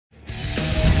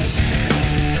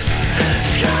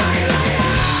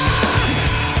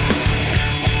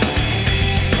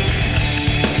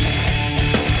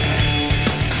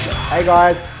Hey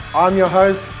guys, I'm your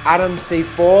host Adam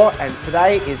xefour, and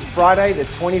today is Friday the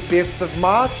 25th of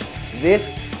March.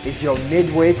 This is your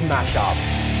midweek mashup.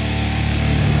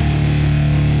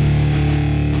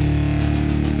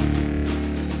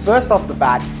 First off the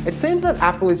bat, it seems that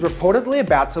Apple is reportedly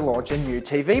about to launch a new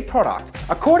TV product.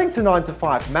 According to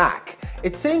 9to5Mac,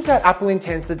 it seems that Apple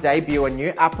intends to debut a new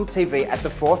Apple TV at the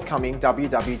forthcoming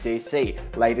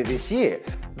WWDC later this year.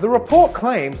 The report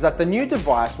claims that the new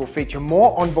device will feature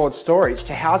more onboard storage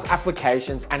to house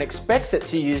applications and expects it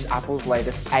to use Apple's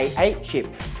latest A8 chip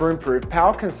for improved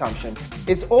power consumption.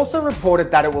 It's also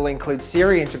reported that it will include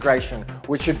Siri integration,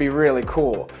 which should be really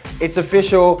cool. It's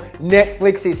official,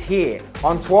 Netflix is here.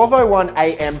 On 12:01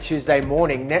 AM Tuesday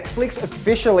morning, Netflix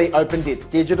officially opened its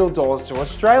digital doors to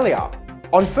Australia.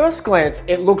 On first glance,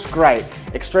 it looks great.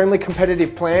 Extremely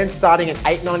competitive plans starting at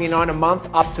 $8.99 a month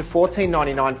up to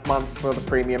 $14.99 a month for the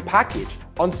premium package.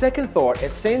 On second thought,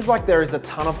 it seems like there is a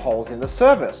ton of holes in the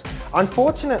service.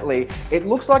 Unfortunately, it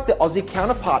looks like the Aussie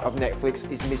counterpart of Netflix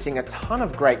is missing a ton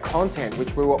of great content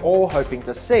which we were all hoping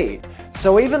to see.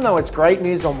 So even though it's great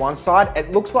news on one side,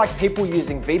 it looks like people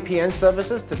using VPN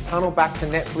services to tunnel back to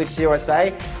Netflix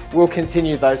USA will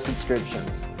continue those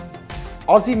subscriptions.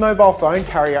 Aussie mobile phone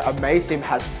carrier Amaysim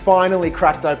has finally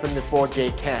cracked open the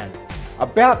 4G can.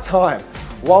 About time.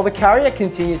 While the carrier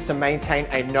continues to maintain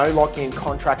a no lock-in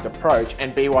contract approach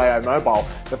and BYO mobile,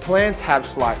 the plans have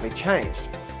slightly changed.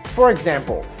 For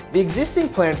example, the existing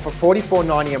plan for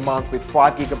 $44.90 a month with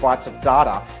 5GB of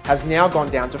data has now gone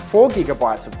down to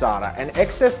 4GB of data, and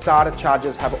excess data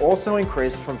charges have also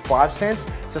increased from 5 cents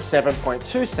to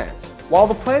 7.2 cents. While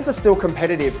the plans are still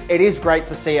competitive, it is great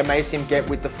to see Amaysim get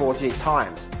with the 4G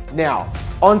times. Now,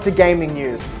 on to gaming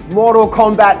news. Mortal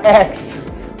Kombat X!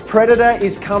 Predator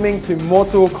is coming to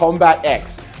Mortal Kombat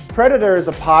X. Predator is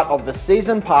a part of the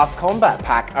Season Pass Combat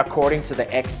Pack according to the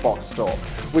Xbox Store,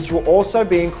 which will also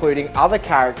be including other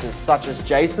characters such as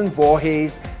Jason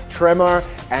Voorhees, Tremor,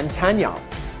 and Tanya.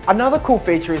 Another cool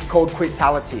feature is called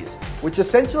Quitalities, which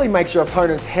essentially makes your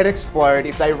opponent's head explode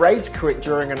if they rage quit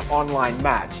during an online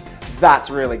match. That's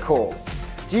really cool.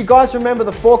 Do you guys remember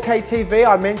the 4K TV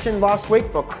I mentioned last week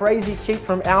for crazy cheap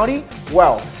from ALDI?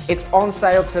 Well, it's on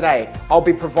sale today. I'll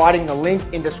be providing the link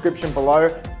in description below.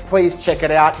 Please check it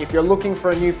out. If you're looking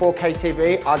for a new 4K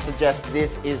TV, I'd suggest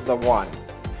this is the one.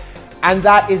 And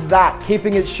that is that,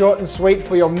 keeping it short and sweet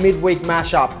for your midweek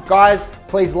mashup. Guys,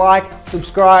 please like,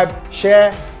 subscribe,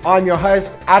 share. I'm your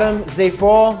host, Adam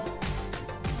xefour.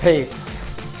 Peace.